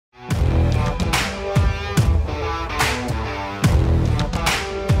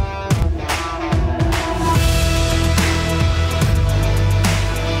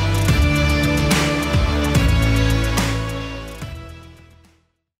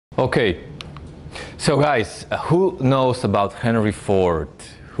Okay, so guys, who knows about Henry Ford?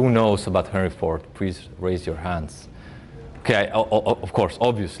 Who knows about Henry Ford? Please raise your hands. Okay, of course,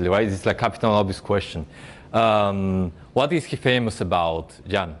 obviously, right? It's like capital obvious question. What is he famous about,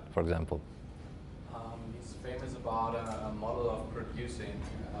 Jan, for example? He's famous about a model of producing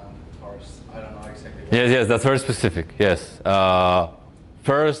cars. I don't know exactly what. Yes, that's very specific, yes.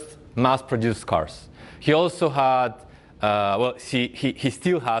 First mass-produced cars. He also had, well, he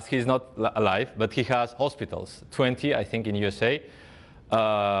still has, he's not alive, but he has hospitals, 20, I think, in USA.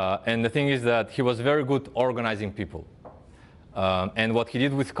 And the thing is that he was very good organizing people. And what he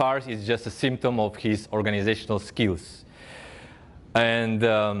did with cars is just a symptom of his organizational skills. And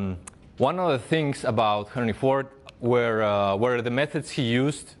one of the things about Henry Ford were the methods he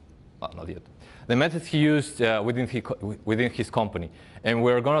used, well, not yet, the methods he used within his company. And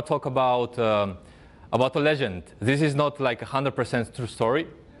we're going to talk about a legend. This is not like 100% true story,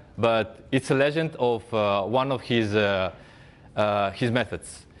 but it's a legend of one of his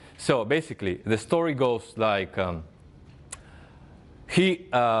methods. So basically, the story goes like, he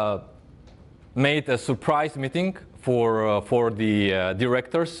made a surprise meeting for the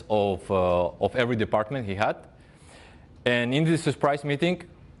directors of every department he had. And in this surprise meeting,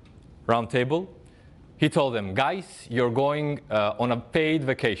 round table, he told them, guys, you're going on a paid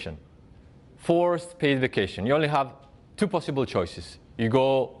vacation, forced paid vacation. You only have two possible choices. You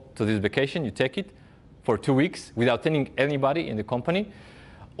go to this vacation, you take it for 2 weeks without telling anybody in the company,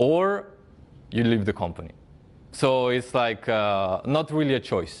 or you leave the company. So it's like not really a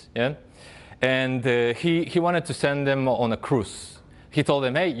choice. Yeah? And he wanted to send them on a cruise. He told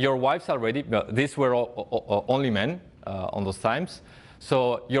them, hey, your wives are ready. These were only men on those times.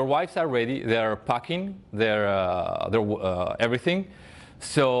 So your wives are ready. They're packing their everything.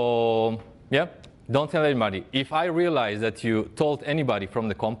 So yeah, don't tell anybody. If I realize that you told anybody from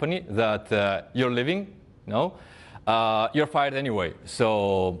the company that you're leaving, no, you're fired anyway.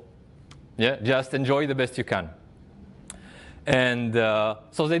 So yeah, just enjoy the best you can. And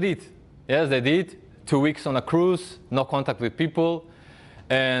so they did. Yes, they did. 2 weeks on a cruise, no contact with people.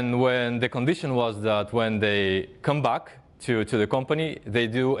 And when the condition was that when they come back to the company, they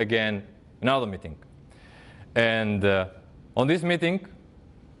do again another meeting. And on this meeting,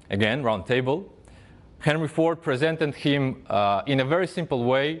 again, round table, Henry Ford presented him in a very simple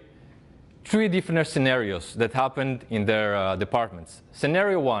way 3 different scenarios that happened in their departments.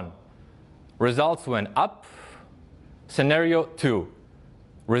 Scenario 1, results went up. Scenario 2,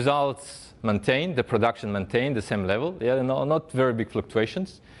 results maintained, the production maintained the same level, yeah, no, not very big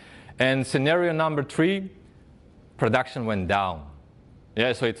fluctuations. And scenario number 3, production went down.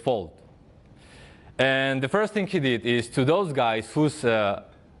 Yeah, so it followed. And the first thing he did is to those guys whose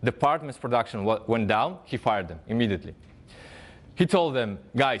department's production went down, he fired them immediately. He told them,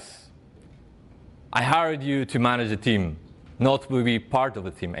 guys, I hired you to manage a team, not to be part of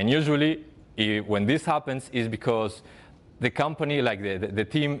the team. And usually, when this happens, is because the company, like the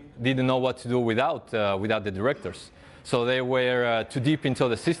team, didn't know what to do without the directors. So they were too deep into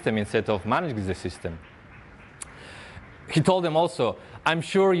the system instead of managing the system. He told them also, I'm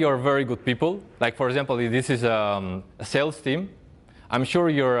sure you're very good people. Like, for example, this is a sales team. I'm sure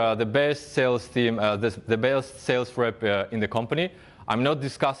you're the best sales team, the best sales rep in the company. I'm not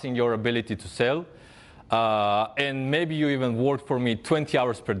discussing your ability to sell. And maybe you even work for me 20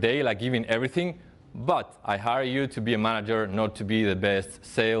 hours per day, like giving everything. But I hire you to be a manager, not to be the best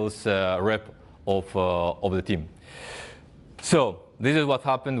sales rep of the team. So this is what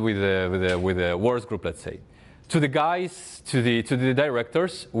happened with the worst group, let's say. To the guys, to the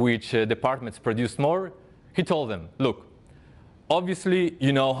directors, which departments produced more, he told them, look, obviously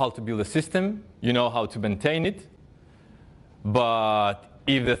you know how to build a system, you know how to maintain it, but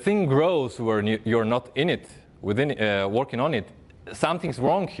if the thing grows where you're not in it, working on it, something's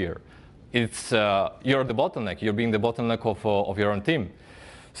wrong here. It's you're the bottleneck. You're being the bottleneck of your own team.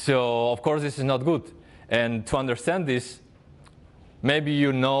 So of course this is not good. And to understand this, maybe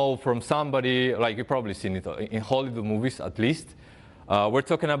you know from somebody, like you've probably seen it in Hollywood movies at least. We're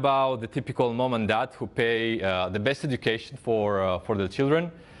talking about the typical mom and dad who pay the best education for their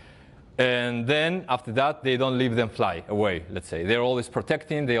children. And then after that, they don't leave them fly away, let's say. They're always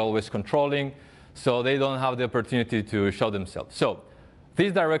protecting, they're always controlling, so they don't have the opportunity to show themselves. So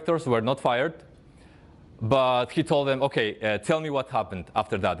these directors were not fired, but he told them, okay, tell me what happened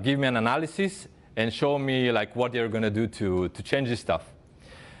after that. Give me an analysis and show me like what they're going to do to change this stuff.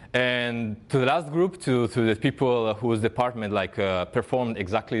 And to the last group, to the people whose department like performed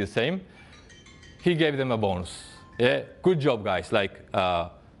exactly the same, he gave them a bonus. Yeah, good job, guys. Like,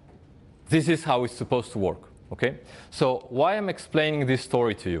 this is how it's supposed to work. Okay? So why I'm explaining this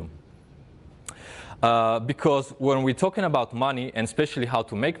story to you? Because when we're talking about money, and especially how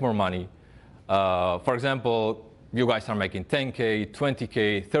to make more money, for example, you guys are making 10K,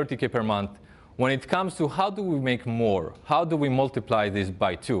 20K, 30K per month. When it comes to how do we make more, how do we multiply this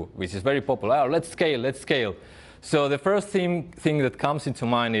by 2, which is very popular. Oh, let's scale, let's scale. So the first thing that comes into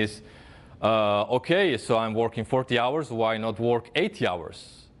mind is, okay, so I'm working 40 hours, why not work 80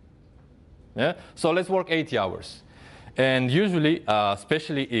 hours? Yeah? So let's work 80 hours. And usually,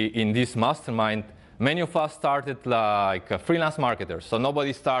 especially in this mastermind, many of us started like freelance marketers. So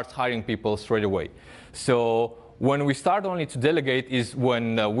nobody starts hiring people straight away. So when we start only to delegate is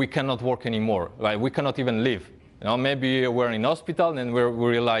when we cannot work anymore. Like we cannot even live. You know, maybe we're in hospital and we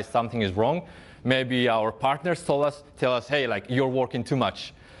realize something is wrong. Maybe our partners tell us, hey, like you're working too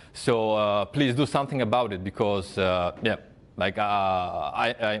much. So please do something about it because, yeah, like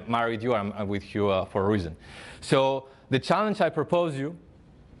I married you, I'm with you for a reason. So the challenge I propose you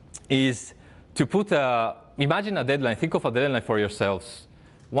is to put imagine a deadline, think of a deadline for yourselves.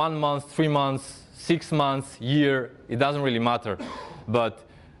 1 month, 3 months, 6 months, year, it doesn't really matter. But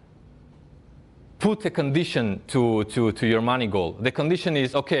put a condition to your money goal. The condition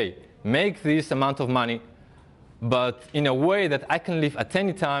is, okay, make this amount of money, but in a way that I can live at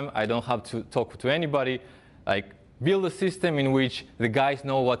any time, I don't have to talk to anybody, like build a system in which the guys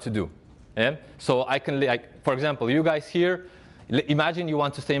know what to do. Yeah? So I can, like, for example, you guys here, imagine you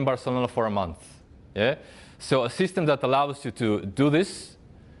want to stay in Barcelona for a month. Yeah? So a system that allows you to do this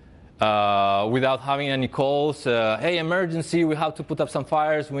without having any calls. Hey, emergency, we have to put up some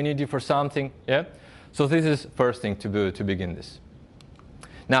fires, we need you for something. Yeah? So this is first thing to begin this.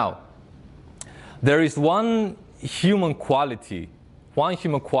 Now, there is one human quality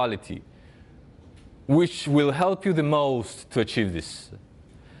which will help you the most to achieve this.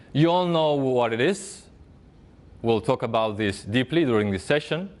 You all know what it is. We'll talk about this deeply during this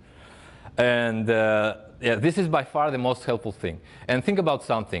session. And yeah, this is by far the most helpful thing. And think about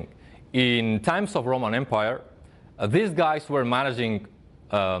something. In times of Roman Empire, these guys were managing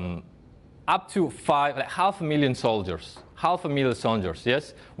up to 500,000 soldiers. 500,000 soldiers,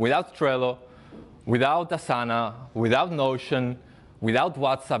 yes? Without Trello, without Asana, without Notion, without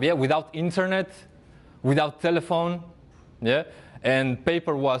WhatsApp, yeah? Without internet, without telephone, yeah? And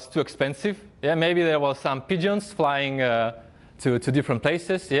paper was too expensive. Yeah, maybe there was some pigeons flying to different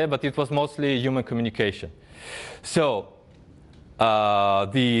places, yeah, but it was mostly human communication. So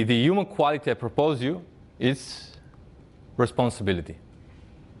the human quality I propose you is responsibility.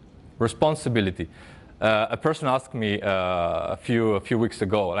 Responsibility. A person asked me a few weeks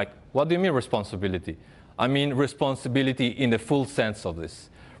ago, like, what do you mean responsibility? I mean responsibility in the full sense of this.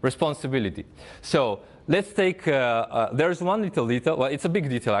 Responsibility. So let's take, there's one little detail, well, it's a big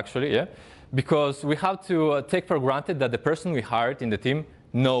detail actually, yeah? Because we have to take for granted that the person we hired in the team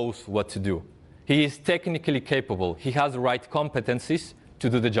knows what to do. He is technically capable. He has the right competencies to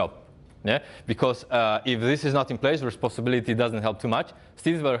do the job. Yeah? Because if this is not in place, responsibility doesn't help too much.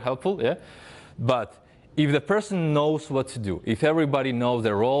 Still is very helpful, yeah? But if the person knows what to do, if everybody knows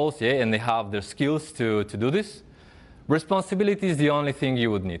their roles, yeah, and they have their skills to do this, responsibility is the only thing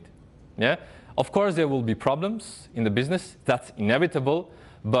you would need. Yeah? Of course, there will be problems in the business. That's inevitable.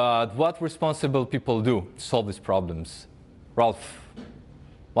 But what responsible people do to solve these problems? Ralph,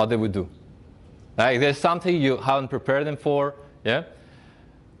 what they would do? Like, there's something you haven't prepared them for. Yeah?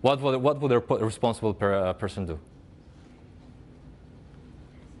 What would a responsible person do?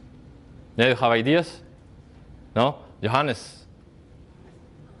 Yeah, you have ideas? No? Johannes?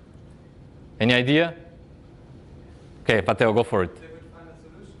 Any idea? Okay, Pateo, go for it. They would find a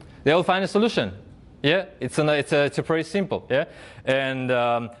solution. They will find a solution. Yeah, it's pretty simple. Yeah, and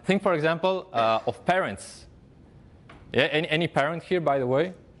think, for example, of parents. Yeah, any parent here, by the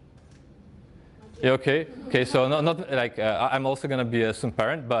way? Yeah, okay. Okay, so not like I'm also gonna be a soon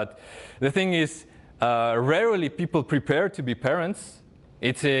parent, but the thing is, rarely people prepare to be parents.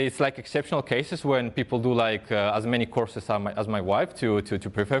 It's like exceptional cases when people do like as many courses as my wife to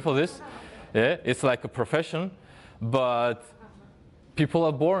prepare for this. Yeah, it's like a profession, but people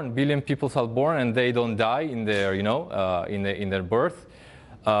are born, billion people are born, and they don't die in their, you know, in their birth.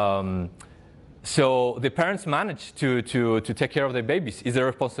 So the parents manage to take care of their babies. It's their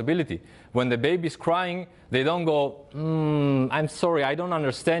responsibility. When the baby is crying, they don't go, I'm sorry, I don't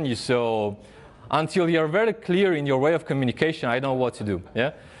understand you. So until you're very clear in your way of communication, I don't know what to do.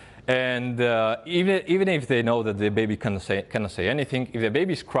 Yeah. And even if they know that the baby cannot say anything, if the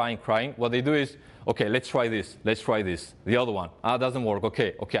baby is crying, what they do is, okay, let's try this. The other one, doesn't work.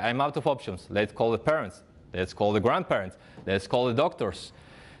 Okay, I'm out of options. Let's call the parents. Let's call the grandparents. Let's call the doctors.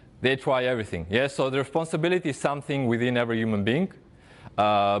 They try everything. Yeah? So the responsibility is something within every human being,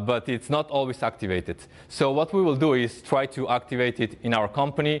 but it's not always activated. So what we will do is try to activate it in our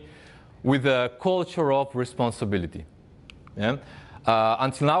company with a culture of responsibility. Yeah?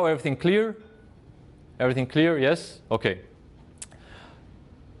 Until now, everything clear? Everything clear? Yes? Okay.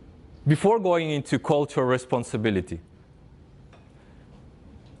 Before going into culture responsibility,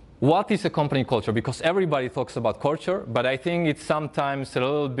 what is a company culture? Because everybody talks about culture, but I think it's sometimes a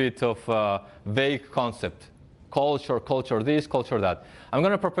little bit of a vague concept. Culture, culture this, culture that. I'm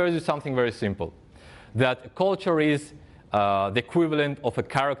going to propose you something very simple. That culture is the equivalent of a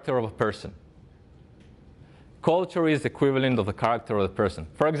character of a person. Culture is the equivalent of the character of the person.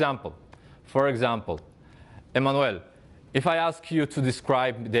 For example, Emmanuel, if I ask you to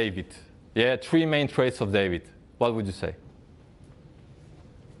describe David, yeah, 3 main traits of David, what would you say?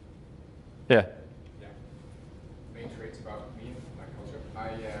 Yeah. Yeah. Main traits about me, my culture. I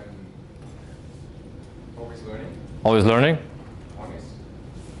am always learning. Always learning. Honest.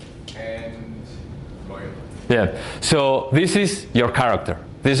 And loyal. Yeah. So this is your character.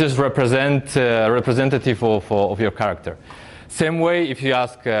 This is representative of your character. Same way, if you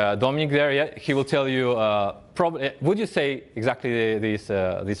ask Dominic there, yeah, he will tell you. Probably, would you say exactly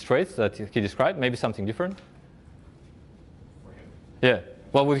these traits that he described? Maybe something different. For him. Yeah.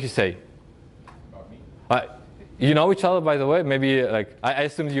 What would he say? About me. You know each other, by the way. Maybe like I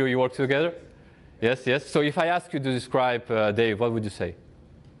assumed you work together. Yes, yes. So if I ask you to describe Dave, what would you say?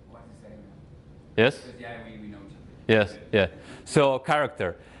 What to say? Yes. Yeah, we know each other. Yes. Yeah. So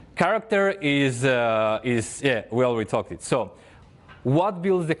character. Character is yeah. We already talked it. So what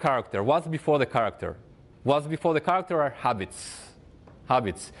builds the character? What's before the character? What's before the character are habits.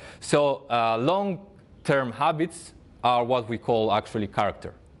 Habits. So long-term habits are what we call actually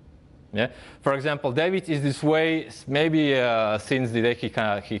character. Yeah. For example, David is this way maybe since the day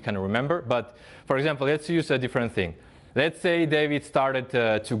he can remember. But for example, let's use a different thing. Let's say David started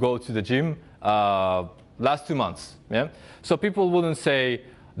to go to the gym last 2 months. Yeah. So people wouldn't say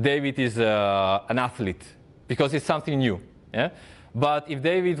David is an athlete because it's something new. Yeah. But if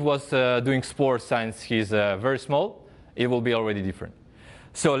David was doing sports since he's very small, it will be already different.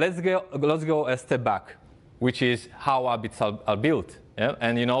 So let's go a step back, which is how habits are built. Yeah?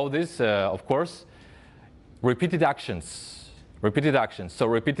 And you know this, of course, repeated actions. Repeated actions. So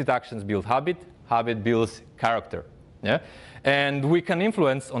repeated actions build habit. Habit builds character. Yeah? And we can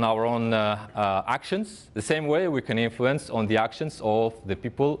influence on our own actions the same way we can influence on the actions of the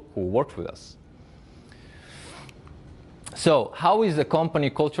people who work with us. So how is the company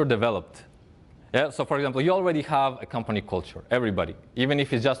culture developed? Yeah, so for example, you already have a company culture, everybody. Even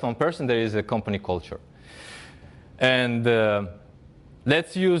if it's just one person, there is a company culture. And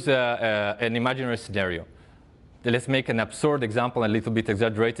let's use an imaginary scenario. Let's make an absurd example, a little bit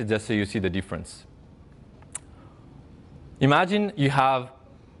exaggerated, just so you see the difference. Imagine you have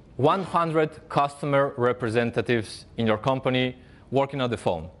 100 customer representatives in your company working on the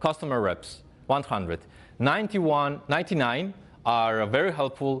phone, customer reps, 100. 99 are very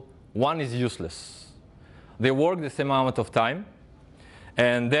helpful, 1 is useless. They work the same amount of time,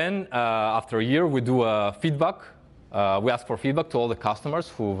 and then after a year we do a feedback. We ask for feedback to all the customers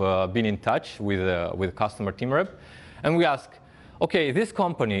who've been in touch with customer team rep, and we ask, okay, this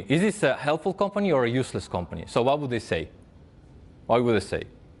company, is this a helpful company or a useless company? So what would they say? What would they say?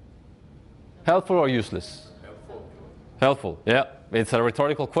 Helpful or useless? Helpful. Helpful, yeah. It's a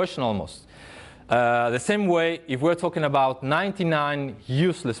rhetorical question almost. The same way, if we're talking about 99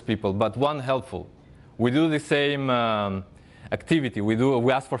 useless people, but 1 helpful, we do the same activity.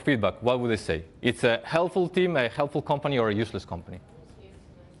 We ask for feedback. What would they say? It's a helpful team, a helpful company, or a useless company?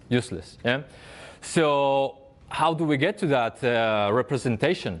 Useless. Yeah. So how do we get to that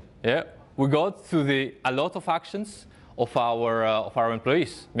representation? Yeah. We go to a lot of actions of our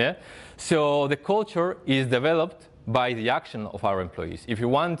employees. Yeah. So the culture is developed by the action of our employees. If you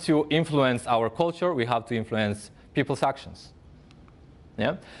want to influence our culture, we have to influence people's actions.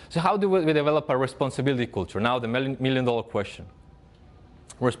 Yeah? So how do we develop a responsibility culture? Now the million-dollar question.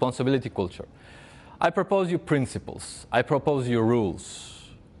 Responsibility culture. I propose you principles. I propose you rules.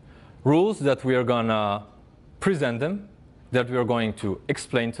 Rules that we are going to present them, that we are going to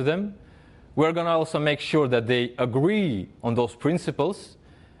explain to them. We're going to also make sure that they agree on those principles,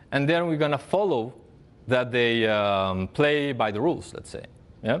 and then we're going to follow that they play by the rules, let's say.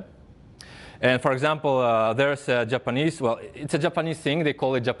 Yeah? And for example, there's a Japanese, well, it's a Japanese thing. They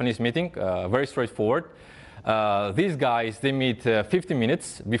call it Japanese meeting, very straightforward. These guys, they meet 50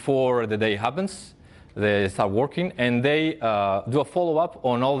 minutes before the day happens. They start working, and they do a follow-up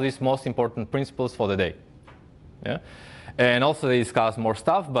on all these most important principles for the day. Yeah? And also they discuss more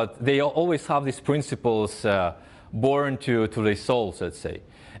stuff, but they always have these principles born to their souls, let's say.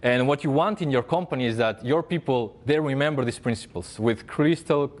 And what you want in your company is that your people, they remember these principles with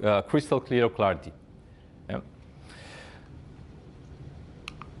crystal clear clarity. Yeah?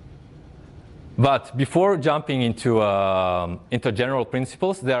 But before jumping into general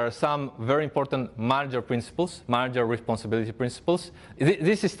principles, there are some very important manager principles, manager responsibility principles.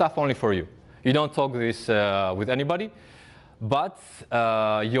 This is stuff only for you. You don't talk this with anybody, but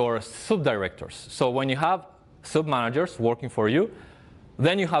your sub-directors. So when you have sub-managers working for you,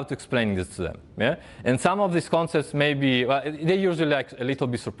 then you have to explain this to them. Yeah? And some of these concepts may be, well, they usually like a little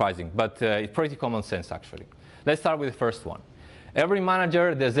bit surprising, but it's pretty common sense actually. Let's start with the first one. Every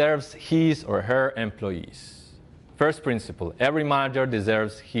manager deserves his or her employees. First principle, every manager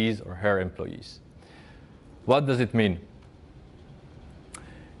deserves his or her employees. What does it mean?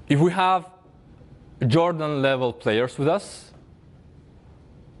 If we have Jordan level players with us,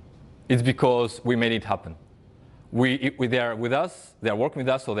 it's because we made it happen. They are with us, they are working with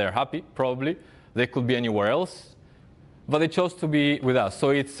us, so they're happy, probably. They could be anywhere else, but they chose to be with us.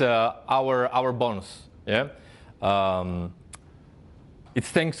 So it's our bonus. Yeah? It's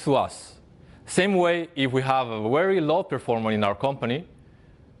thanks to us. Same way, if we have a very low performer in our company,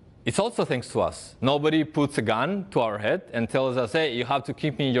 it's also thanks to us. Nobody puts a gun to our head and tells us, hey, you have to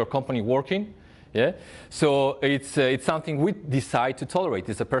keep me in your company working. Yeah? So it's something we decide to tolerate.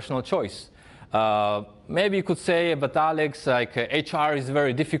 It's a personal choice. Maybe you could say, but Alex, like HR is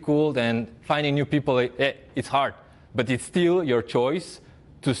very difficult and finding new people, it's hard. But it's still your choice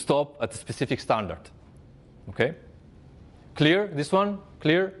to stop at a specific standard. Okay? Clear? This one?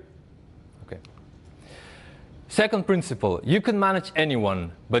 Clear? Okay. Second principle, you can manage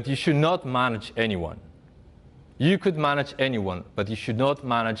anyone, but you should not manage anyone. You could manage anyone, but you should not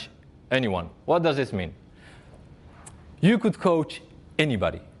manage anyone. What does this mean? You could coach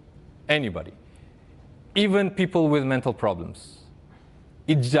anybody. Anybody. Even people with mental problems.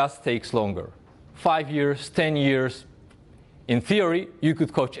 It just takes longer. 5 years, 10 years. In theory, you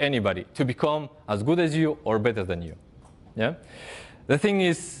could coach anybody to become as good as you or better than you. Yeah? The thing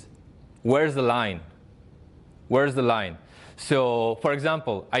is, where's the line? Where's the line? So, for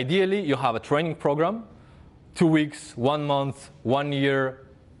example, ideally, you have a training program, 2 weeks, 1 month, 1 year,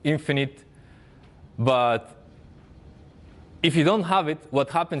 infinite. But if you don't have it,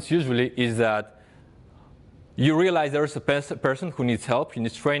 what happens usually is that you realize there's a person who needs help, who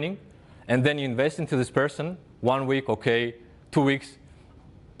needs training, and then you invest into this person. 1 week, okay. 2 weeks,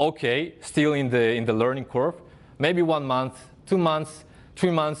 okay. Still in the learning curve. Maybe 1 month, 2 months, 3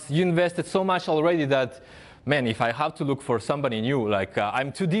 months. You invested so much already that, man, if I have to look for somebody new, like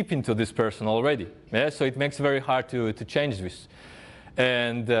I'm too deep into this person already. Yeah? So it makes it very hard to change this.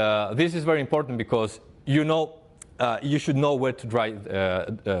 And this is very important because you should know where to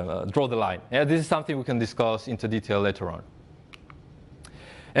draw the line. Yeah, this is something we can discuss into detail later on.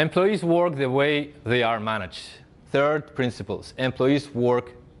 Employees work the way they are managed. Third principles, employees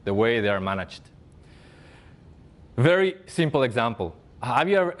work the way they are managed. Very simple example. Have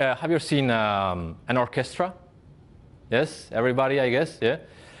you ever seen an orchestra? Yes, everybody, I guess, yeah?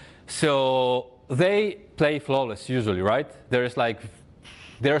 So they play flawless usually, right?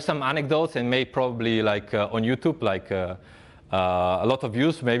 There are some anecdotes and probably like on YouTube, like a lot of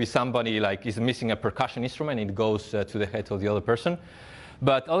views. Maybe somebody like is missing a percussion instrument and it goes to the head of the other person.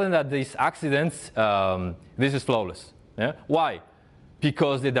 But other than that, these accidents, this is flawless. Yeah? Why?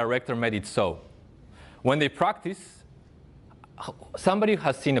 Because the director made it so. When they practice, somebody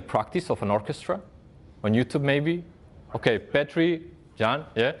has seen a practice of an orchestra on YouTube maybe? Okay, Petri, John,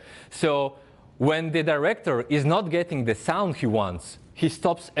 yeah? So when the director is not getting the sound he wants, he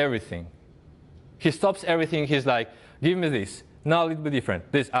stops everything. He stops everything. He's like, give me this. Now a little bit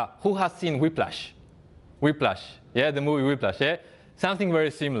different. This. Who has seen Whiplash? Whiplash. Yeah, the movie Whiplash. Yeah, something very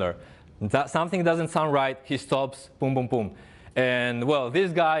similar. Something doesn't sound right. He stops. Boom, boom, boom. And well,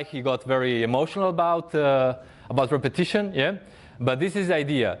 this guy, he got very emotional about repetition. Yeah, but this is the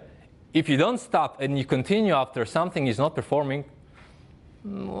idea. If you don't stop and you continue after something is not performing,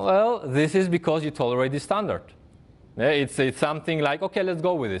 well, this is because you tolerate the standard. Yeah, it's something like, okay, let's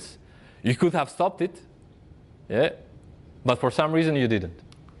go with this. You could have stopped it, yeah, but for some reason you didn't.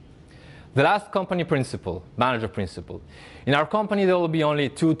 The last company principle, manager principle. In our company, there will be only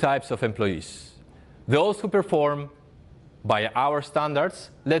 2 types of employees. Those who perform by our standards,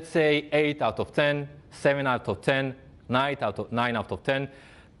 let's say 8 out of 10, 7 out of 10, 9 out of 10.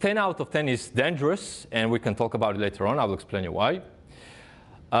 10 out of 10 is dangerous, and we can talk about it later on. I will explain you why.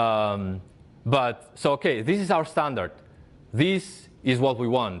 So okay, this is our standard. This is what we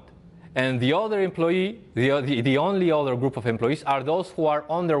want. and the other employee, the only other group of employees are those who are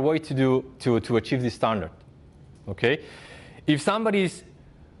on their way to achieve this standard. Okay? If somebody is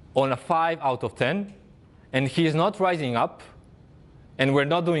on a 5 out of 10 and he is not rising up and we're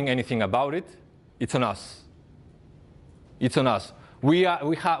not doing anything about it, it's on us. It's on us. We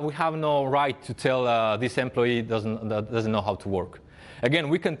have no right to tell this employee doesn't know how to work. Again,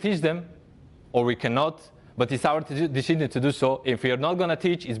 we can teach them or we cannot, but it's our decision to do so. If we are not going to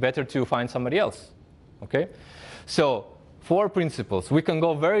teach, it's better to find somebody else. Okay? So 4 principles. We can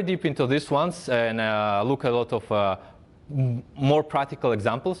go very deep into these ones and look at a lot of more practical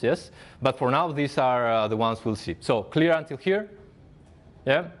examples, yes? But for now, these are the ones we'll see. So clear until here?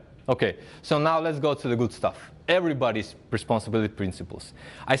 Yeah? Okay. So now let's go to the good stuff. Everybody's responsibility principles.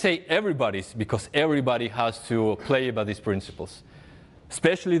 I say everybody's because everybody has to play by these principles,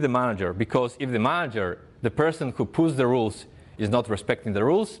 especially the manager, because if the manager, the person who puts the rules, is not respecting the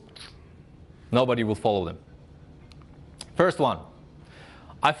rules, nobody will follow them. First one,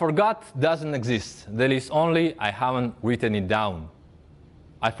 I forgot doesn't exist. There is only I haven't written it down.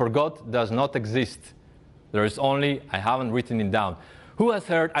 I forgot does not exist. There is only I haven't written it down. Who has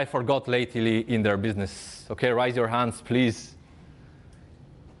heard I forgot lately in their business? Okay, raise your hands, please.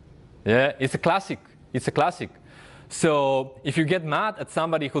 Yeah, it's a classic. It's a classic. So if you get mad at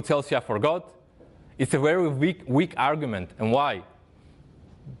somebody who tells you I forgot, it's a very weak argument. And why?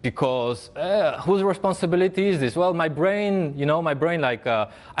 Because whose responsibility is this? Well, my brain, like,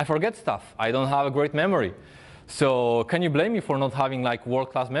 I forget stuff. I don't have a great memory. So can you blame me for not having like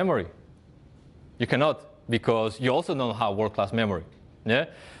world-class memory? You cannot, because you also don't have world-class memory. Yeah?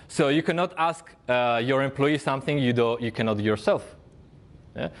 So you cannot ask your employee something you cannot do yourself.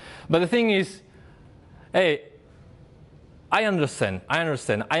 Yeah? But the thing is, hey, I understand.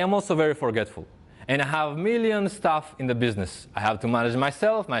 I am also very forgetful. And I have million stuff in the business. I have to manage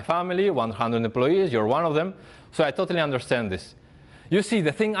myself, my family, 100 employees, you're one of them. So I totally understand this. You see,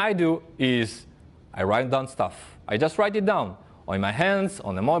 the thing I do is I write down stuff. I just write it down on my hands,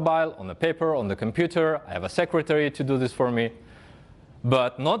 on the mobile, on the paper, on the computer. I have a secretary to do this for me.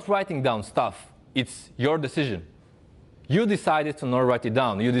 But not writing down stuff, it's your decision. You decided to not write it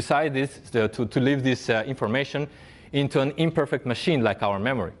down. You decided to leave this information into an imperfect machine like our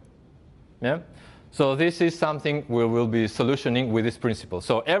memory. Yeah? So this is something we will be solutioning with this principle.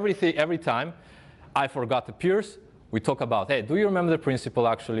 So every time I forgot appears, we talk about, hey, do you remember the principle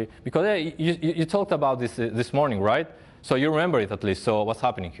actually? Because hey, you talked about this morning, right? So you remember it at least. So what's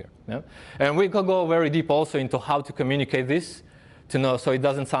happening here? Yeah? And we could go very deep also into how to communicate this, to know so it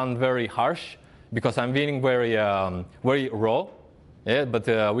doesn't sound very harsh, because I'm being very raw. Yeah,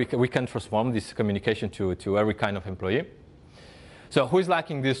 but we can transform this communication to every kind of employee. So who is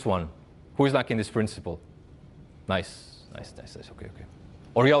lacking this one? Who is lacking this principle? Nice. Okay.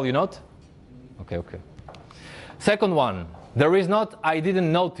 Oriel, you not? Okay. Second one, there is not I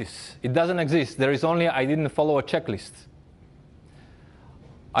didn't notice. It doesn't exist. There is only I didn't follow a checklist.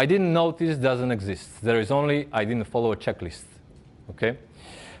 I didn't notice doesn't exist. There is only I didn't follow a checklist. Okay?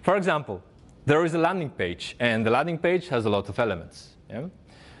 For example, there is a landing page, and the landing page has a lot of elements. Yeah?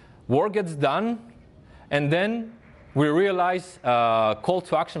 Work gets done, and then we realize call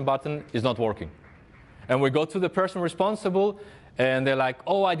to action button is not working. And we go to the person responsible, and they're like,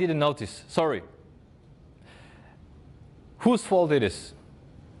 oh, I didn't notice. Sorry. Whose fault it is?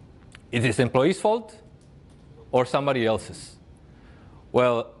 Is this employee's fault or somebody else's?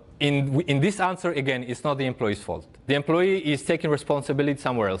 Well, in this answer, again, it's not the employee's fault. The employee is taking responsibility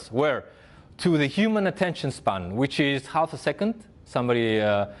somewhere else. Where? To the human attention span, which is half a second. Somebody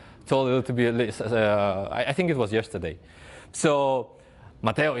told it to be, I think it was yesterday. So,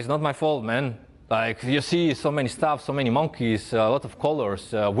 Matteo, it's not my fault, man. Like, you see so many stuff, so many monkeys, a lot of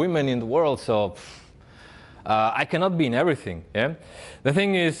colors, women in the world, so I cannot be in everything. Yeah? The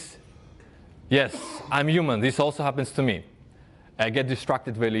thing is, yes, I'm human. This also happens to me. I get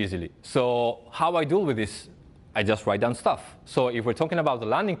distracted very easily. So how I deal with this? I just write down stuff. So if we're talking about the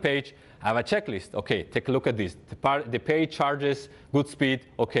landing page, I have a checklist. Okay, take a look at this. The page charges, good speed.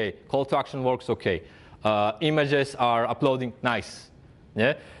 Okay, call to action works. Okay, images are uploading. Nice.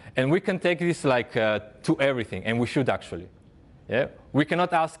 Yeah, and we can take this like to everything, and we should actually. Yeah, we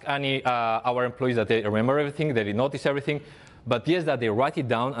cannot ask any our employees that they remember everything, that they notice everything, but yes, that they write it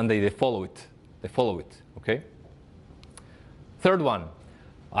down and they follow it. They follow it. Okay. Third one.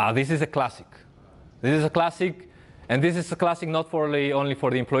 This is a classic. This is a classic, and this is a classic not only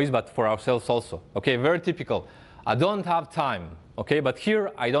for the employees, but for ourselves also. Okay, very typical. I don't have time. Okay, but here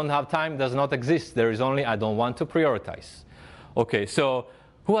I don't have time does not exist. There is only I don't want to prioritize. Okay, so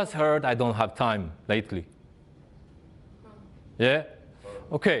who has heard I don't have time lately? Yeah?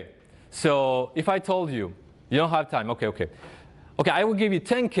 Okay, So if I told you, you don't have time, okay, I will give you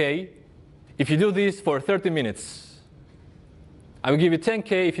 10K if you do this for 30 minutes. I will give you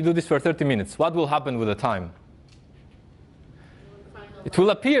 10K if you do this for 30 minutes. What will happen with the time? It will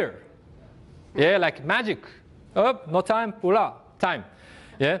appear. Yeah, like magic. Oh, no time, hurrah, time.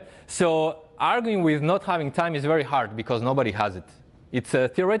 Yeah. So arguing with not having time is very hard because nobody has it. It's a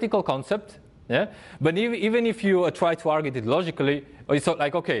theoretical concept. Yeah. But even if you try to argue it logically, it's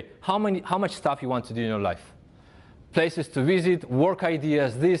like, okay, how much stuff you want to do in your life? Places to visit, work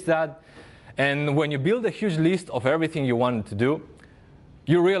ideas, this, that. And when you build a huge list of everything you want to do,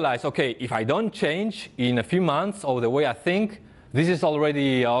 you realize, okay, if I don't change in a few months or the way I think, this is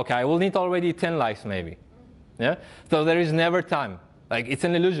already, okay, I will need already 10 lives maybe. Yeah? So there is never time. Like, it's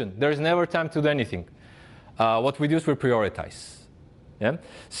an illusion. There is never time to do anything. What we do is we prioritize. Yeah?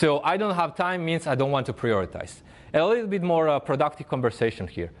 So I don't have time means I don't want to prioritize. A little bit more productive conversation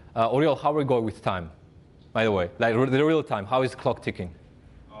here. Oriol, how are we going with time? By the way, like the real time, how is the clock ticking?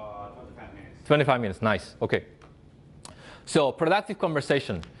 25 minutes. 25 minutes, nice, okay. So productive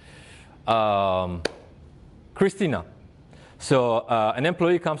conversation. Christina. So an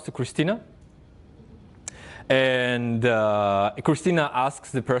employee comes to Christina, and Christina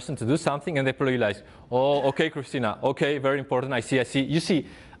asks the person to do something, and the employee like, oh, okay, Christina, okay, very important, I see. You see,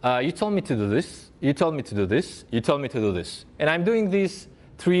 you told me to do this, you told me to do this, you told me to do this, and I'm doing these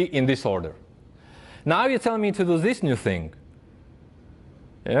 3 in this order. Now you're telling me to do this new thing.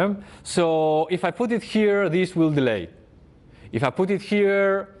 Yeah? So if I put it here, this will delay. If I put it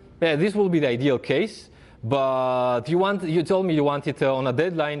here, yeah, this will be the ideal case. But you told me you want it on a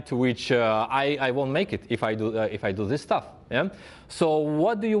deadline to which I won't make it if I do this stuff. Yeah? So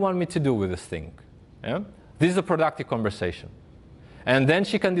what do you want me to do with this thing? Yeah? This is a productive conversation. And then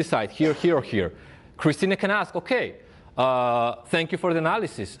she can decide here, here, or here. Christina can ask, okay, thank you for the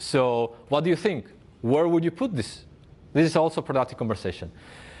analysis. So what do you think? Where would you put this? This is also productive conversation.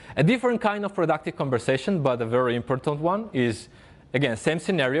 A different kind of productive conversation, but a very important one, is, again, same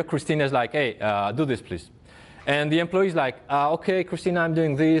scenario. Christina is like, hey, do this, please. And the employee is like, okay, Christina, I'm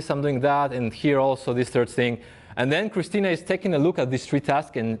doing this, I'm doing that, and here also this third thing. And then Christina is taking a look at these 3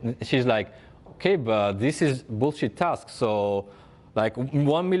 tasks, and she's like, okay, but this is bullshit task. So, like,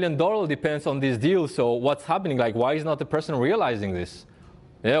 $1 million depends on this deal. So what's happening? Like, why is not the person realizing this?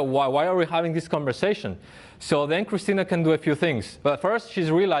 Yeah, why are we having this conversation? So then Christina can do a few things. But first, she's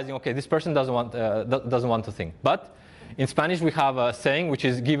realizing, okay, this person doesn't want to think. But in Spanish, we have a saying, which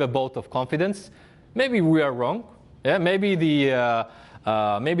is give a vote of confidence. Maybe we are wrong. Yeah? Maybe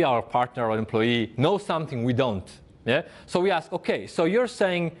maybe our partner or employee knows something we don't. Yeah? So we ask, okay, so you're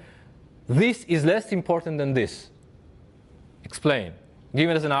saying this is less important than this. Explain. Give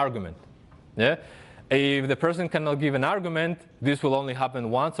it as an argument. Yeah? If the person cannot give an argument, this will only happen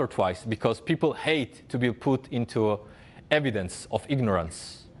once or twice because people hate to be put into evidence of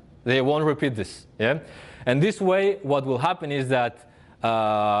ignorance. They won't repeat this. Yeah? And this way, what will happen is that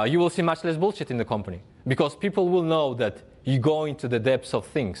you will see much less bullshit in the company because people will know that you go into the depths of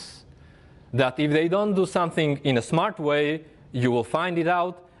things. That if they don't do something in a smart way, you will find it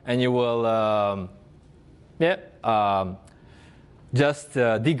out and you will just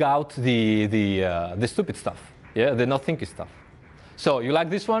dig out the stupid stuff, yeah, the not thinking stuff. So you like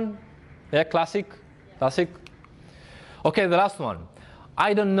this one? Yeah, classic? Yeah. Classic? Okay, the last one.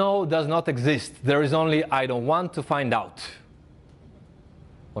 I don't know does not exist. There is only I don't want to find out.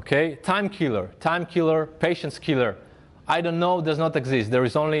 Okay, time killer, patience killer. I don't know does not exist. There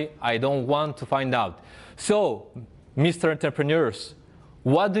is only I don't want to find out. So, Mr. Entrepreneurs,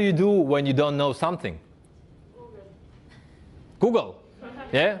 what do you do when you don't know something? Google,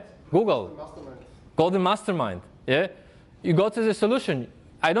 yeah, Google. Go to MasterMind, yeah. You go to the solution.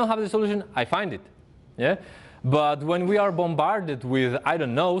 I don't have the solution. I find it, yeah. But when we are bombarded with I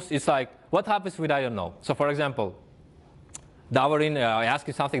don't knows, it's like, what happens with I don't know? So, for example, Davorin, I ask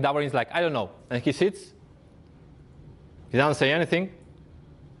him something. Davorin is like, I don't know, and he sits. He doesn't say anything,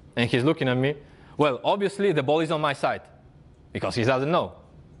 and he's looking at me. Well, obviously the ball is on my side because he doesn't know,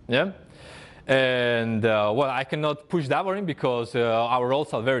 yeah. And well, I cannot push Davorin because our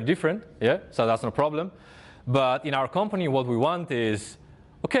roles are very different, yeah, so that's no problem. But in our company, what we want is,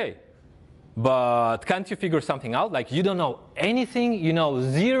 okay, but can't you figure something out? Like, you don't know anything, you know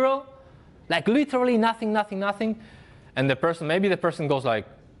zero, like literally nothing. And maybe the person goes like,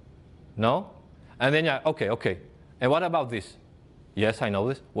 no? And then you're, okay. And what about this? Yes, I know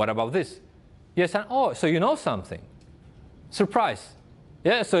this. What about this? Yes, oh, so you know something. Surprise.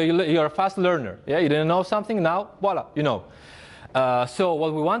 Yeah, so you're a fast learner. Yeah, you didn't know something, now, voila, you know. So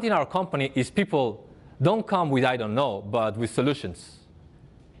what we want in our company is people don't come with I don't know, but with solutions.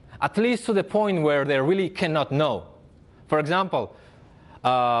 at least to the point where they really cannot know. For example,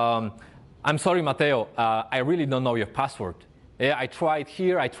 I'm sorry, Matteo, I really don't know your password. Yeah, I tried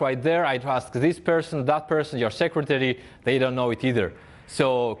here, I tried there, I asked this person, that person, your secretary, they don't know it either.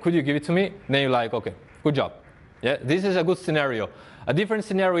 So could you give it to me? Then you're like, okay, good job. Yeah, this is a good scenario. A different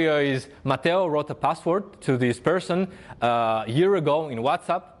scenario is Matteo wrote a password to this person a year ago in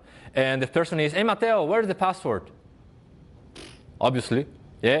WhatsApp, and the person is, hey Matteo, where's the password? Obviously,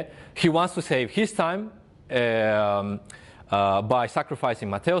 yeah. He wants to save his time by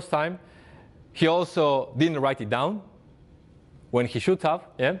sacrificing Matteo's time. He also didn't write it down when he should have,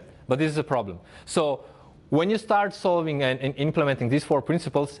 yeah. But this is a problem. So when you start solving and implementing these 4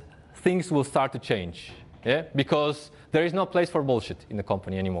 principles, things will start to change, yeah, because there is no place for bullshit in the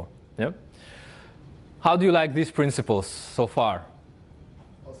company anymore, yeah. How do you like these principles so far?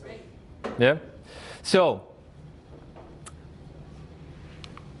 Yeah. So,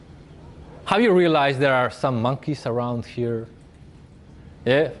 have you realized there are some monkeys around here?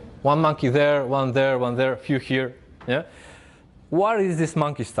 Yeah, one monkey there, one there, one there, a few here. Yeah. What is this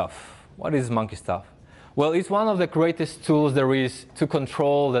monkey stuff? What is monkey stuff? Well, it's one of the greatest tools there is to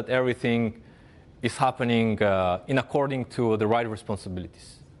control that everything is happening in according to the right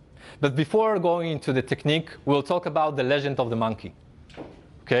responsibilities. But before going into the technique, we'll talk about the legend of the monkey.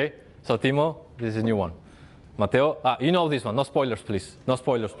 Okay? So Timo, this is a new one. Matteo, you know this one. No spoilers, please. No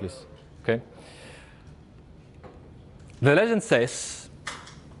spoilers, please. Okay? The legend says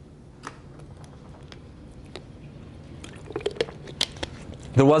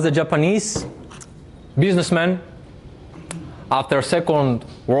there was a Japanese businessman after Second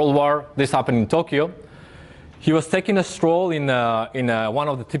World War. This happened in Tokyo. He was taking a stroll in one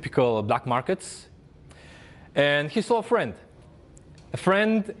of the typical black markets, and he saw a friend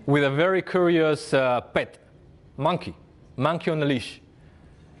with a very curious pet, monkey on a leash,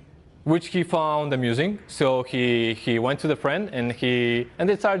 which he found amusing. So he went to the friend and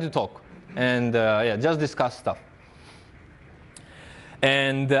they started to talk and yeah, just discuss stuff.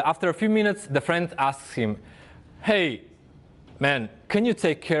 And after a few minutes, the friend asks him, hey, man, can you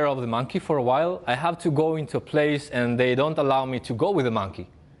take care of the monkey for a while? I have to go into a place and they don't allow me to go with the monkey.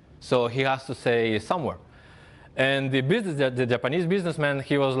 So he has to say somewhere. And the Japanese businessman,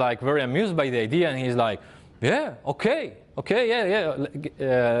 he was like very amused by the idea, and he's like, yeah, okay,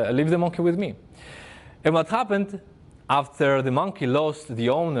 leave the monkey with me. And what happened after the monkey lost the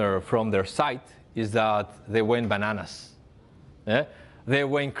owner from their sight is that they went bananas. Yeah? They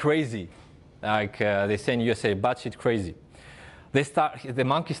went crazy, like they say in USA, batshit crazy. The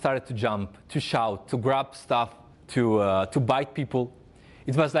monkey started to jump, to shout, to grab stuff, to bite people.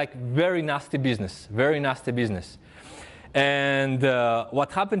 It was like very nasty business, very nasty business. And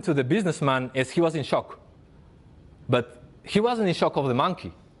what happened to the businessman is he was in shock. But he wasn't in shock of the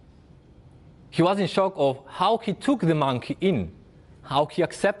monkey. He was in shock of how he took the monkey in, how he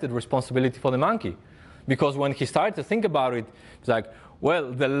accepted responsibility for the monkey. Because when he started to think about it, it's like,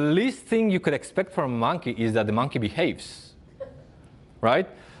 well, the least thing you could expect from a monkey is that the monkey behaves, right?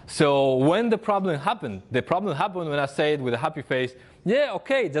 So when the problem happened when I said with a happy face, yeah,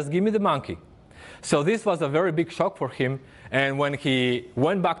 okay, just give me the monkey. So this was a very big shock for him. And when he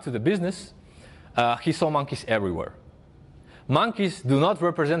went back to the business, he saw monkeys everywhere. Monkeys do not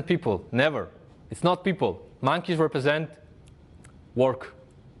represent people, never. It's not people. Monkeys represent work.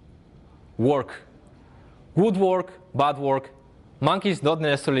 Work. Good work, bad work. Monkeys don't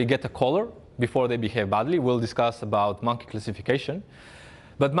necessarily get a color before they behave badly. We'll discuss about monkey classification.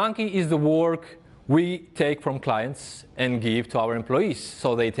 But monkey is the work we take from clients and give to our employees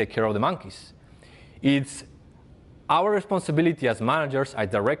so they take care of the monkeys. It's our responsibility as managers, as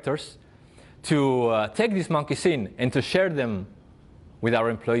directors, to take these monkeys in and to share them with our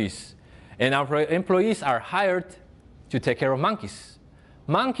employees. And our employees are hired to take care of monkeys.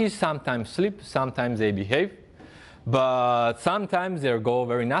 Monkeys sometimes sleep, sometimes they behave, but sometimes they go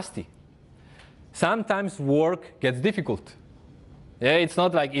very nasty. Sometimes work gets difficult. Yeah, it's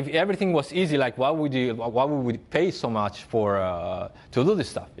not like if everything was easy, like why would we pay so much for to do this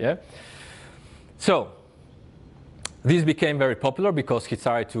stuff? Yeah. So this became very popular because he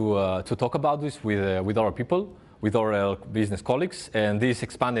started to talk about this with other people, with our business colleagues, and this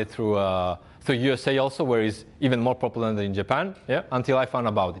expanded through USA also, where it's even more popular than in Japan. Yeah, until I found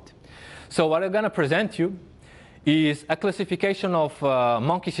about it. So what I'm gonna present you is a classification of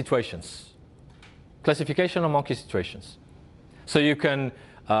monkey situations. Classification of monkey situations. So you can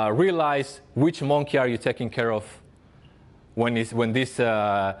realize which monkey are you taking care of when this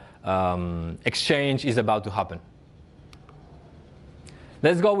exchange is about to happen.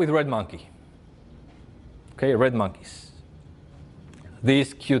 Let's go with red monkey. Okay, red monkeys.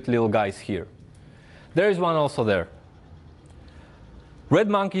 these cute little guys here. There is one also there. Red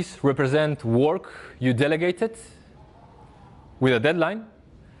monkeys represent work you delegated with a deadline,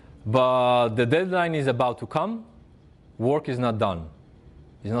 but the deadline is about to come. Work is not done.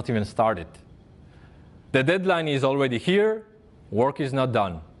 It's not even started. The deadline is already here. Work is not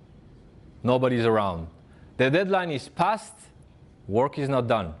done. Nobody's around. The deadline is past. Work is not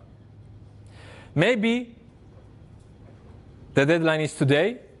done. Maybe the deadline is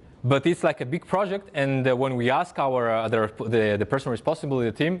today, but it's like a big project, and when we ask the person responsible in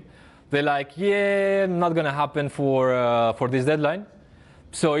the team, they're like, yeah, not going to happen for this deadline.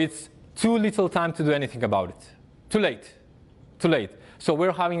 So it's too little time to do anything about it. Too late. Too late. So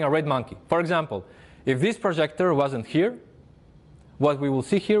we're having a red monkey. For example, if this projector wasn't here, what we will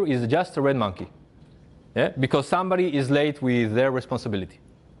see here is just a red monkey. Yeah? Because somebody is late with their responsibility.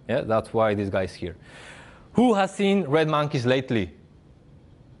 Yeah? That's why this guy is here. Who has seen red monkeys lately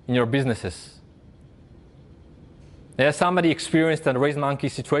in your businesses? Yeah? Somebody experienced a red monkey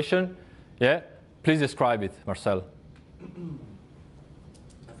situation? Yeah? Please describe it, Marcel.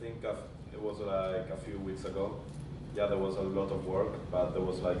 I think it was like a few weeks ago. Yeah, there was a lot of work, but there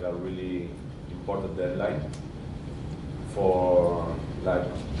was like a really important deadline for like,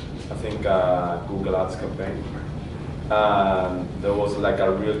 I think Google Ads campaign. And there was like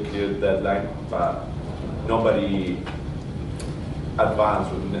a real clear deadline, but nobody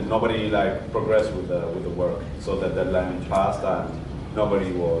advanced, nobody like progressed with the work. So the deadline passed and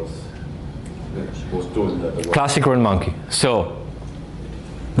nobody was doing the work. Classic red monkey. So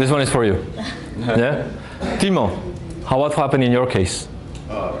this one is for you. Yeah? Timo, what happened in your case?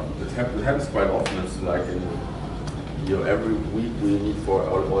 It happens quite often. It's like every week we need for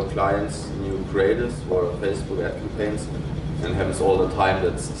all clients new creatives for Facebook ad campaigns, and it happens all the time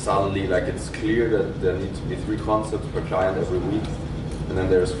that suddenly like it's clear that there need to be 3 concepts per client every week, and then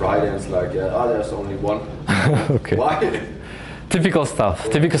there's Friday and it's like there's only one. Okay. Why? Typical stuff.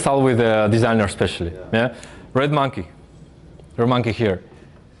 Typical stuff with a designer especially. Yeah. Red monkey. Red monkey here.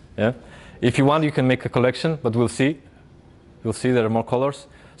 Yeah. If you want, you can make a collection, but we'll see. You'll see there are more colors.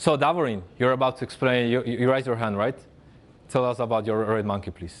 So Davorin, you're about to explain. You raise your hand, right? Tell us about your red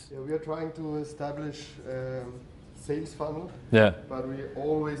monkey, please. Yeah, we are trying to establish sales funnel. Yeah. But we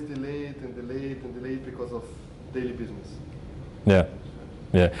always delay it and delay it and delay it because of daily business. Yeah.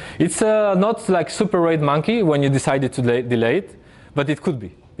 Yeah. It's not like super red monkey when you decided to delay it, but it could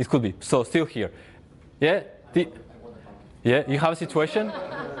be. It could be. So still here. Yeah. Yeah. You have a situation.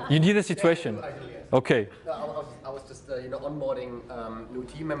 You need a situation. Okay. I was just onboarding new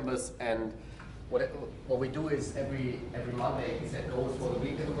team members, and what we do is every Monday we set goals for the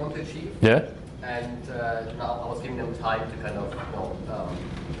week that we want to achieve. Yeah. And now I was giving them time to kind of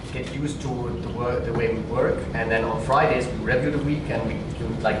get used to the way we work, and then on Fridays we review the week and we do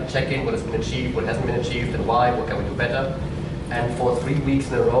like check in what has been achieved, what hasn't been achieved, and why. What can we do better? And for 3 weeks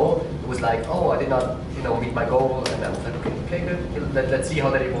in a row, it was like, oh, I did not meet my goal, and I was like, okay, good. Let's see how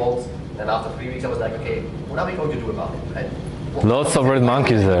that evolves. And after 3 weeks, I was like, okay, what are we going to do about it? And lots of red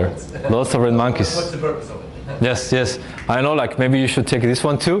monkeys there. Lots of red monkeys. What's the purpose of it? Yes, yes. I know, like, maybe you should take this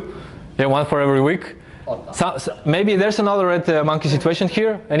one too. Yeah, one for every week. So maybe there's another red monkey situation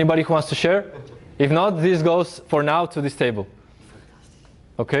here. Anybody who wants to share? If not, this goes for now to this table.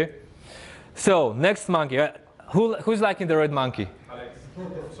 Okay? So, next monkey. Who's liking the red monkey? Alex,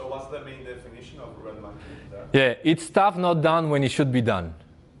 so what's the main definition of red monkey there? Yeah, it's stuff not done when it should be done.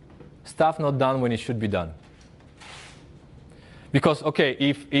 Stuff not done when it should be done. Because, okay,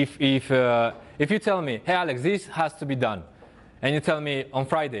 if you tell me, hey Alex, this has to be done, and you tell me on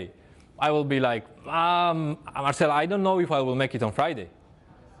Friday, I will be like, Marcel, I don't know if I will make it on Friday.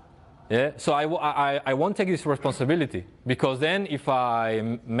 Yeah, so I won't take this responsibility, because then if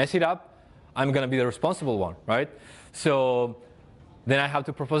I mess it up, I'm going to be the responsible one, right? So then I have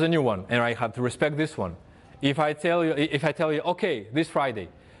to propose a new one, and I have to respect this one. If I tell you, okay, this Friday,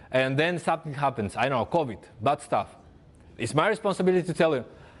 and then something happens, I don't know, COVID, bad stuff, it's my responsibility to tell you,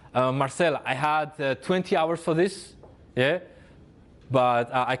 Marcel, I had 20 hours for this, yeah,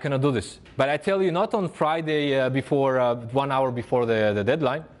 but I cannot do this. But I tell you not on Friday before 1 hour before the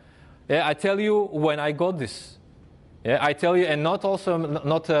deadline. Yeah, I tell you when I got this. Yeah, I tell you, and not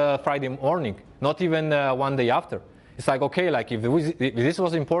Friday morning, not even 1 day after. It's like, okay, like if this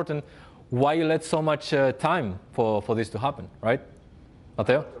was important, why you let so much time for this to happen, right?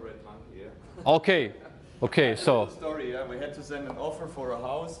 Matteo? The red monkey, yeah. Okay, okay, so. Story, yeah, we had to send an offer for a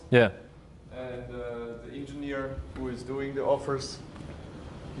house. Yeah. And the engineer who is doing the offers,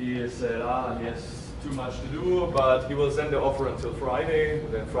 he said, yes, too much to do, but he will send the offer until Friday.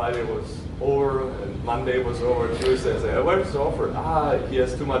 Then Friday was over, and Monday was over. Tuesday, I say, where's the offer? Ah, he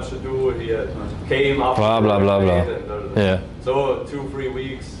has too much to do. He came after. Blah, blah, blah, blah. Yeah. So 2-3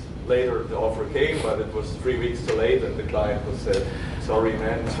 weeks later, the offer came, but it was 3 weeks too late, and the client was said, sorry,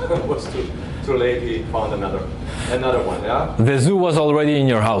 man, it was too late. He found another one. Yeah. The zoo was already in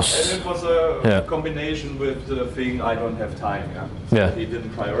your house. And it was a combination with the thing, I don't have time. Yeah. So he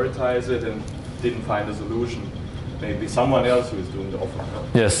didn't prioritize it and didn't find a solution. Maybe someone else who is doing the offer.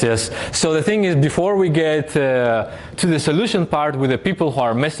 Yes, yes. So the thing is, before we get to the solution part with the people who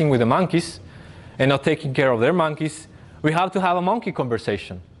are messing with the monkeys and not taking care of their monkeys, we have to have a monkey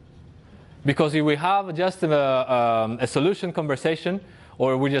conversation. Because if we have just a solution conversation,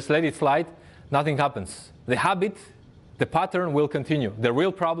 or we just let it slide, nothing happens. The habit, the pattern will continue. The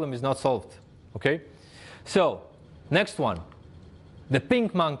real problem is not solved. Okay? So, next one, the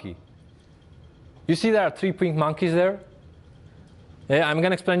pink monkey. You see there are 3 pink monkeys there? Yeah, I'm going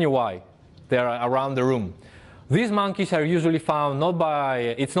to explain you why. They are around the room. These monkeys are usually found not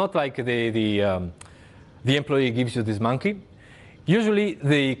by, it's not like the employee gives you this monkey. Usually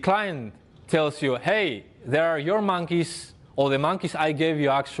the client tells you, hey, there are your monkeys, or the monkeys I gave you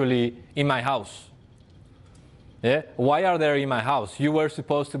actually in my house. Yeah? Why are they in my house? You were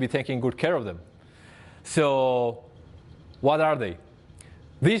supposed to be taking good care of them. So what are they?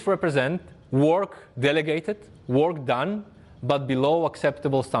 These represent work delegated, work done, but below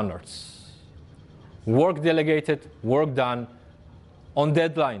acceptable standards. Work delegated, work done, on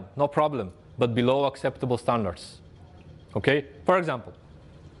deadline, no problem, but below acceptable standards. Okay? For example,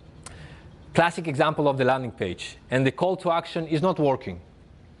 classic example of the landing page, and the call to action is not working.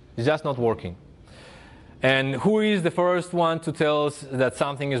 It's just not working. And who is the first one to tell us that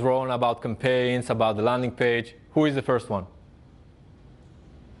something is wrong about campaigns, about the landing page? Who is the first one?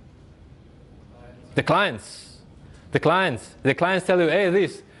 The clients. The clients. The clients tell you, hey,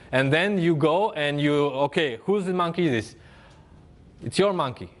 this. And then you go and you, okay, whose monkey is this? It's your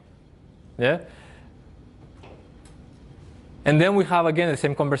monkey. Yeah? And then we have, again, the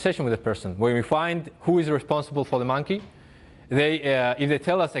same conversation with the person. When we find who is responsible for the monkey, if they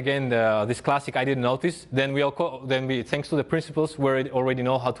tell us, again, this classic, I didn't notice, then we, thanks to the principles, we already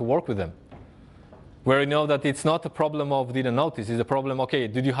know how to work with them. We already know that it's not a problem of didn't notice. It's a problem, okay,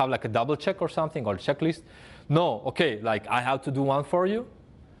 did you have like a double check or something, or checklist? No, okay, like I have to do one for you.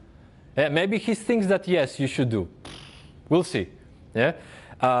 Maybe he thinks that, yes, you should do. We'll see. Yeah?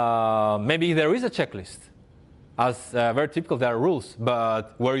 Maybe there is a checklist. As very typical, there are rules,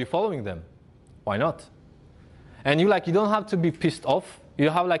 but were you following them? Why not? And you don't have to be pissed off.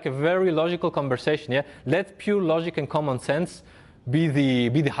 You have like a very logical conversation. Yeah, let pure logic and common sense be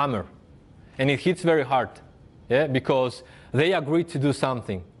the hammer, and it hits very hard. Yeah, because they agreed to do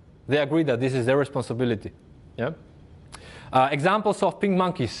something. They agreed that this is their responsibility. Yeah. Examples of pink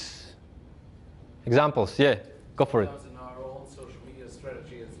monkeys. Examples. Yeah, go for it. In our own social media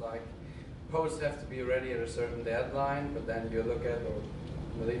strategy, it's like posts have to be ready at a certain deadline, but then you look at, or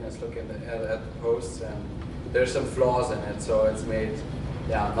Melina's looking at the posts, and there's some flaws in it, so it's made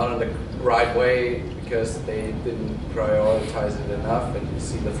not in the right way because they didn't prioritize it enough, and you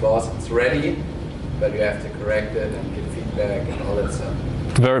see the flaws. It's ready, but you have to correct it and give feedback and all that stuff.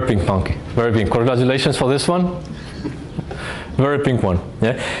 Very pink monkey, very pink. Congratulations for this one. Very pink one.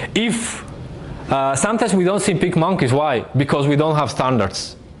 Yeah. If sometimes we don't see pink monkeys, why? Because we don't have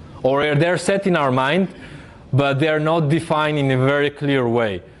standards, or they're set in our mind, but they're not defined in a very clear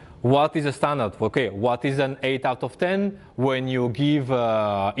way. What is a standard? Okay, what is an 8 out of 10 when you give,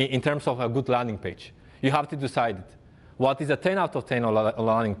 in terms of a good landing page? You have to decide it. What is a 10 out of 10 on a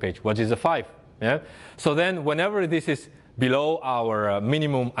landing page? What is a 5? Yeah? So then whenever this is below our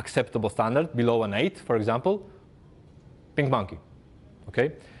minimum acceptable standard, below an 8, for example, pink monkey.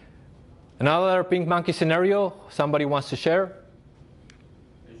 Okay? Another pink monkey scenario, somebody wants to share?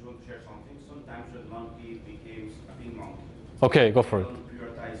 I just want to share something. Sometimes the monkey becomes a pink monkey. Okay, go for it.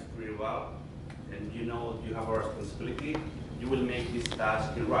 Well, and you know you have a responsibility, you will make this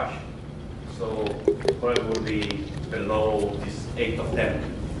task in rush. So probably will be below this 8 of 10.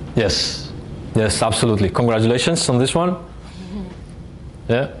 Yes, yes, absolutely. Congratulations on this one.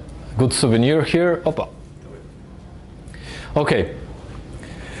 Yeah, good souvenir here. Opa. Okay,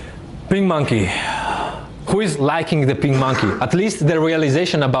 pink monkey. Who is liking the pink monkey? At least the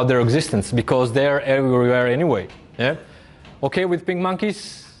realization about their existence, because they're everywhere anyway. Yeah. Okay with pink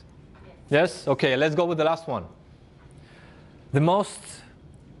monkeys? Yes? Okay, let's go with the last one. The most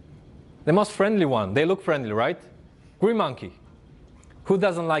friendly one. They look friendly, right? Green monkey. Who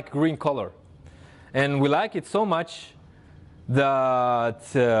doesn't like green color? And we like it so much that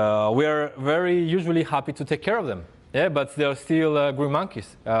we're very usually happy to take care of them. Yeah, but they're still green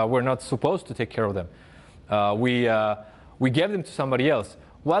monkeys. We're not supposed to take care of them. We gave them to somebody else.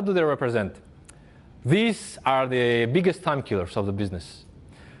 What do they represent? These are the biggest time killers of the business.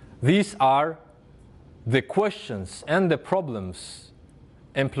 These are the questions and the problems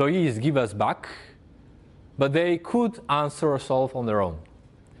employees give us back, but they could answer or solve on their own.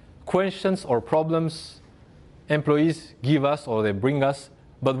 Questions or problems employees give us or they bring us,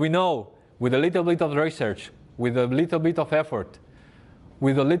 but we know with a little bit of research, with a little bit of effort,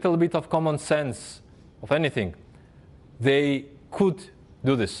 with a little bit of common sense of anything, they could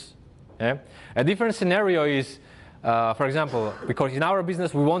do this. Yeah? A different scenario is, for example, because in our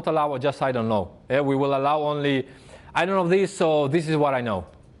business we won't allow just I don't know. Yeah? We will allow only, I don't know this, so this is what I know.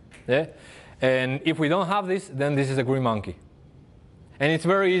 Yeah? And if we don't have this, then this is a green monkey. And it's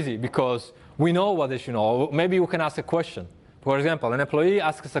very easy because we know what they should know. Maybe we can ask a question. For example, an employee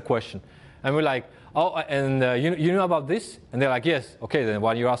asks us a question, and we're like, oh, and you know about this? And they're like, yes. Okay, then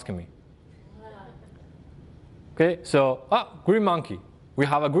why are you asking me? Okay, so, green monkey. We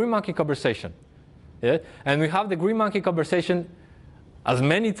have a green monkey conversation. Yeah? And we have the green monkey conversation as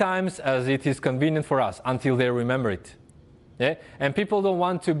many times as it is convenient for us until they remember it. Yeah? And people don't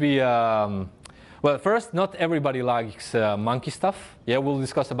want to be, well, first, not everybody likes monkey stuff. Yeah, we'll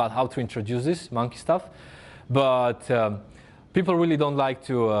discuss about how to introduce this monkey stuff. But people really don't like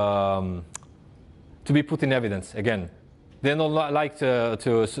to be put in evidence again. They don't like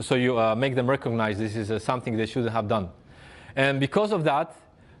so you make them recognize this is something they shouldn't have done. And because of that,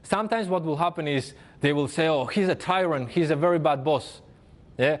 sometimes what will happen is they will say, oh, he's a tyrant, he's a very bad boss.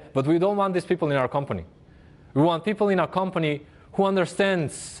 Yeah? But we don't want these people in our company. We want people in our company who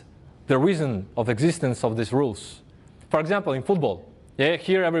understands the reason of existence of these rules. For example, in football, yeah,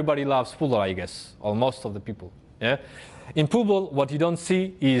 here everybody loves football, I guess, or most of the people. Yeah? In football, what you don't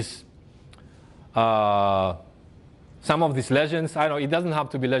see is some of these legends. I don't know, it doesn't have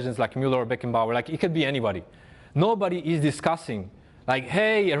to be legends like Müller or Beckenbauer, like it could be anybody. Nobody is discussing, like,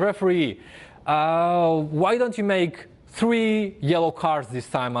 hey, referee, why don't you make 3 yellow cards this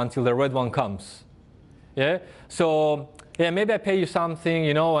time until the red one comes? Yeah, so yeah, maybe I pay you something,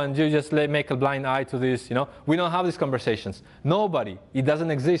 you know, and you just make a blind eye to this, you know. We don't have these conversations. Nobody, it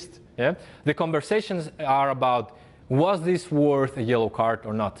doesn't exist. Yeah, the conversations are about, was this worth a yellow card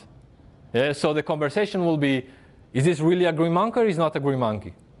or not? Yeah, so the conversation will be, is this really a green monkey or is not a green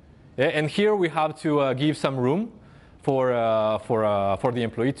monkey? Yeah, and here we have to give some room for the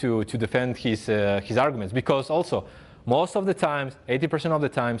employee to defend his arguments, because also most of the times, 80% of the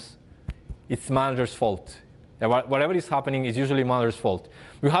times, it's manager's fault. Whatever is happening is usually manager's fault.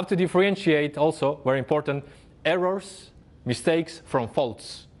 We have to differentiate also, very important, errors, mistakes from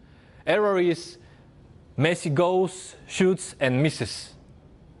faults. Error is Messi goes, shoots, and misses.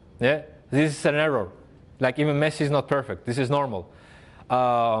 Yeah, this is an error. Like even Messi is not perfect. This is normal.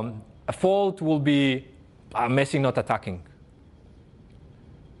 A fault will be Messi not attacking.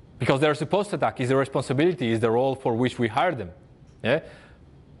 Because they're supposed to attack. It's their responsibility, it's the role for which we hired them. Yeah?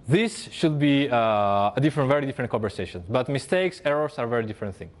 This should be a very different conversation. But mistakes, errors are a very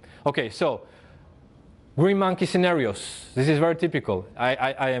different thing. Okay, so green monkey scenarios. This is very typical.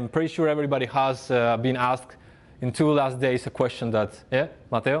 I am pretty sure everybody has been asked in 2 last days a question that, yeah,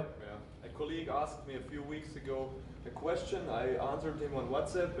 Matteo? Yeah. A colleague asked me a few weeks ago a question. I answered him on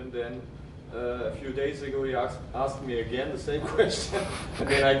WhatsApp, and then a few days ago he asked me again the same question. And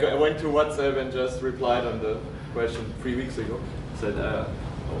then I went to WhatsApp and just replied on the question 3 weeks ago. Said,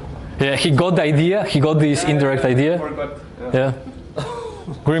 yeah, he got the idea. He got this indirect idea. Forgot. Yeah.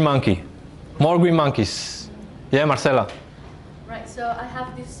 Green monkey. More green monkeys. Yeah, Marcela. Right. So I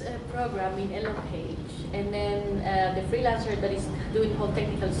have this program in Elo Page, and then the freelancer that is doing whole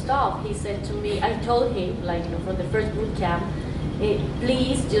technical stuff, he said to me, I told him, like, you know, from the first boot camp,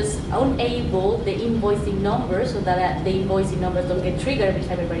 please just enable the invoicing numbers so that the invoicing numbers don't get triggered every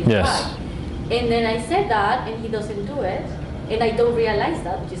time everybody's back. And then I said that, and he doesn't do it. And I don't realize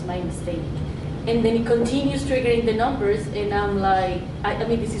that, which is my mistake. And then it continues triggering the numbers, and I'm like, I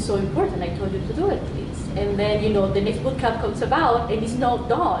mean, this is so important. I told you to do it, please. And then, you know, the next bootcamp comes about, and it's not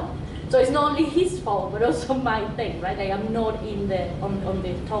done. So it's not only his fault, but also my thing, right? I am not on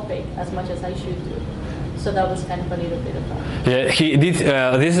the topic as much as I should do. So that was kind of a little bit of that. Yeah, he did.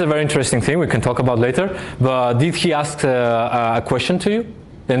 This is a very interesting thing we can talk about later. But did he ask a question to you?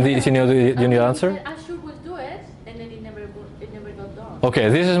 And did you know the answer? I should will do it, and then it never got done. Okay,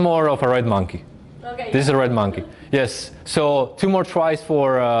 this is more of a red monkey. Okay. This is a red monkey. Yes. So 2 more tries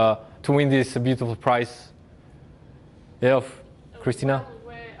for to win this beautiful prize. Yeah, of Christina.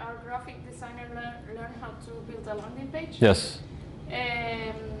 Where our graphic designer learn how to build a landing page. Yes.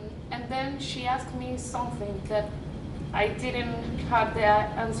 And then she asked me something that I didn't have the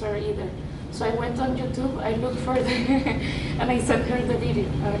answer either. So I went on YouTube, I looked for the, and I sent her the video.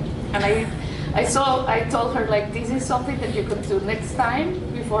 And I told her, like, this is something that you could do next time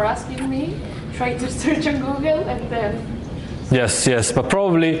before asking me. Try to search on Google and then. Yes, yes, but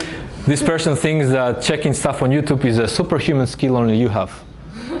probably this person thinks that checking stuff on YouTube is a superhuman skill only you have.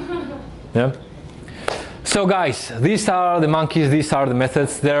 Yeah. So guys, these are the monkeys, these are the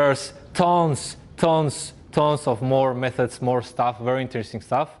methods. There's tons of more methods, more stuff, very interesting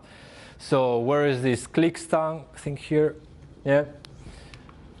stuff. So where is this click thing here? Yeah.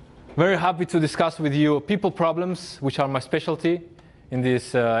 Very happy to discuss with you people problems, which are my specialty in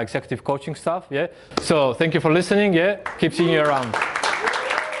this executive coaching stuff. Yeah. So thank you for listening. Yeah. Keep seeing you around.